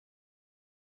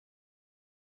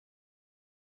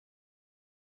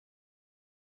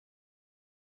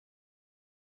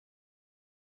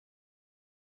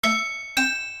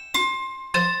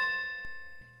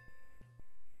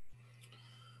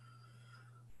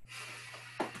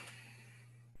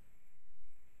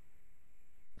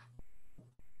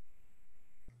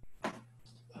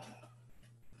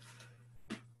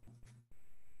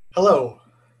Hello,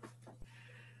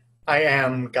 I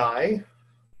am Guy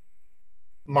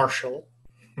Marshall.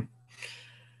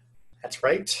 That's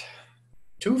right,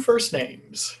 two first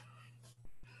names.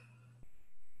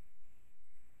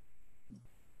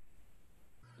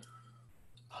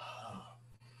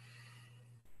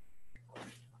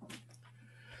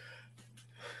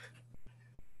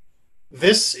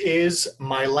 This is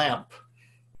my lamp.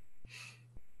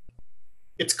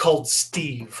 It's called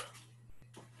Steve.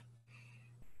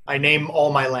 I name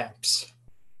all my lamps.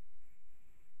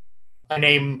 I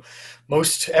name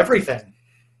most everything.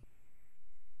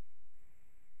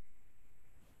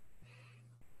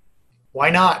 Why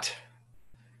not?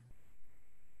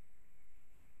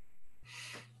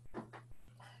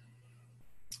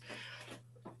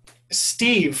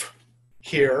 Steve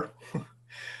here.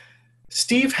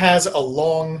 Steve has a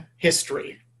long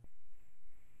history.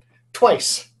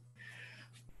 Twice.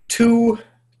 2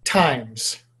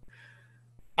 times.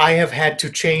 I have had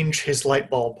to change his light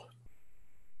bulb.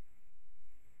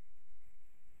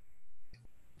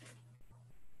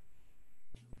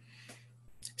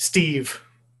 Steve,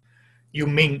 you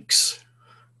minx.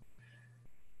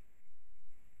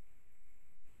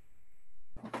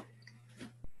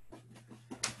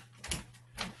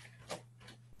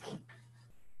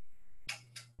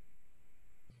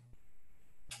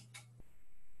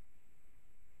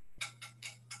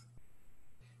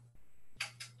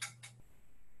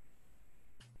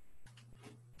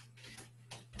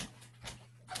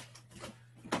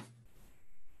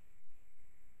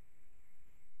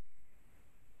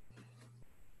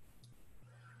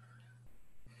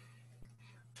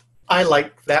 I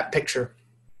like that picture.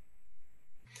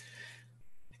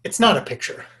 It's not a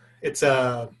picture. It's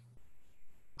a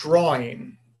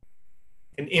drawing.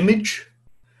 An image?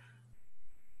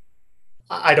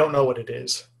 I don't know what it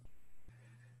is.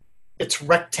 It's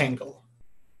rectangle.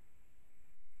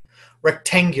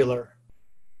 Rectangular.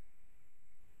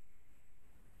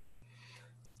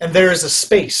 And there is a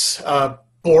space, a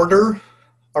border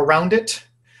around it.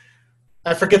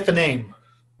 I forget the name.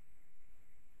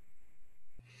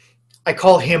 I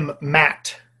call him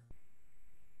Matt.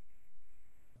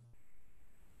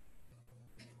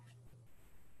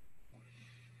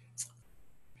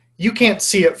 You can't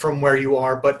see it from where you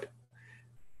are, but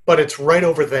it's right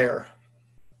over there.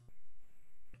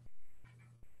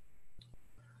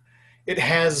 It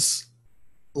has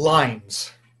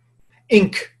lines,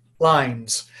 ink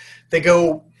lines.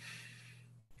 They're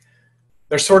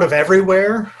sort of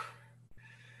everywhere.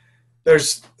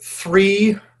 There's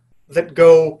 3 that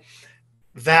go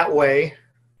that way,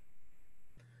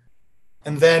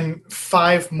 and then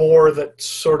 5 more that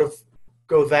sort of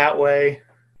go that way,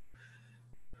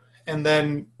 and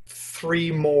then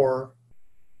 3 more.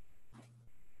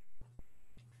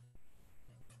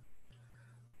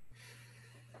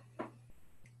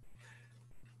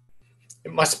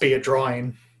 It must be a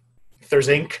drawing. If there's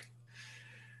ink,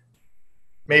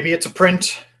 maybe it's a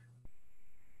print.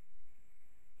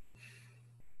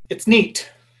 It's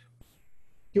neat.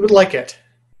 You would like it.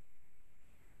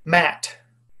 Matt.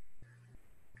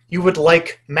 You would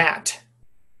like Matt.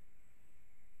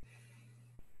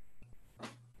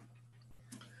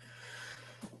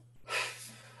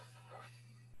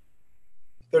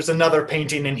 There's another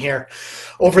painting in here.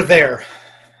 Over there.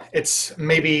 It's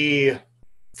maybe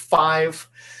 5,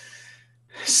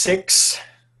 6,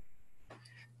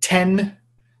 10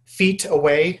 feet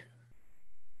away.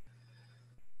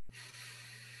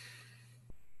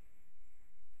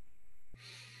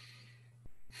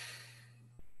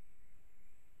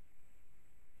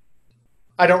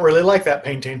 I don't really like that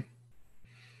painting.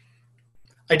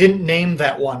 I didn't name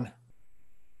that one.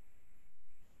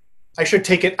 I should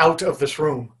take it out of this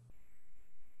room.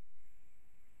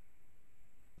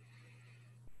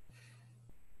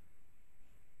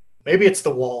 Maybe it's the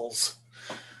walls.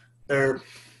 They're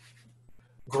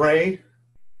gray,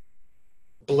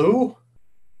 blue,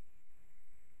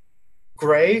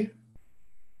 gray.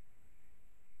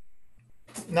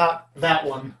 Not that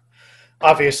one.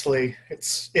 Obviously,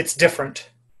 it's different.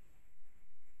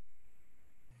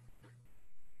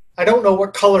 I don't know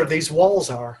what color these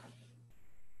walls are.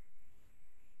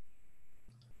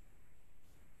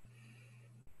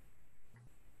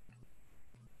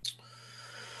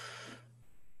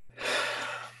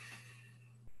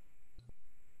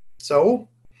 So,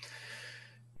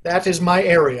 that is my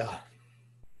area.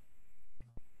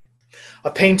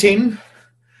 A painting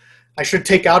I should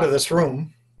take out of this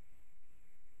room.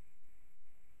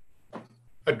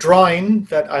 A drawing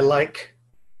that I like.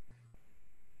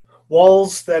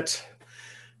 Walls that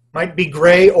might be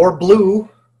gray or blue.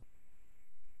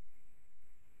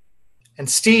 And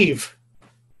Steve.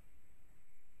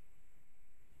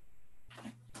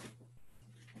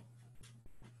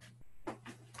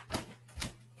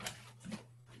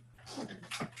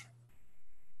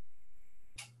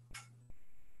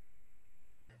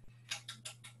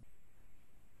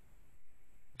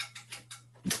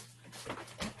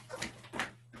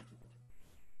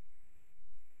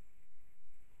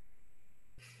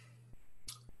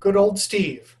 Good old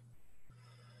Steve.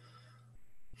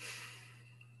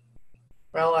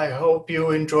 Well, I hope you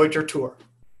enjoyed your tour.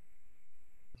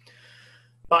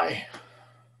 Bye.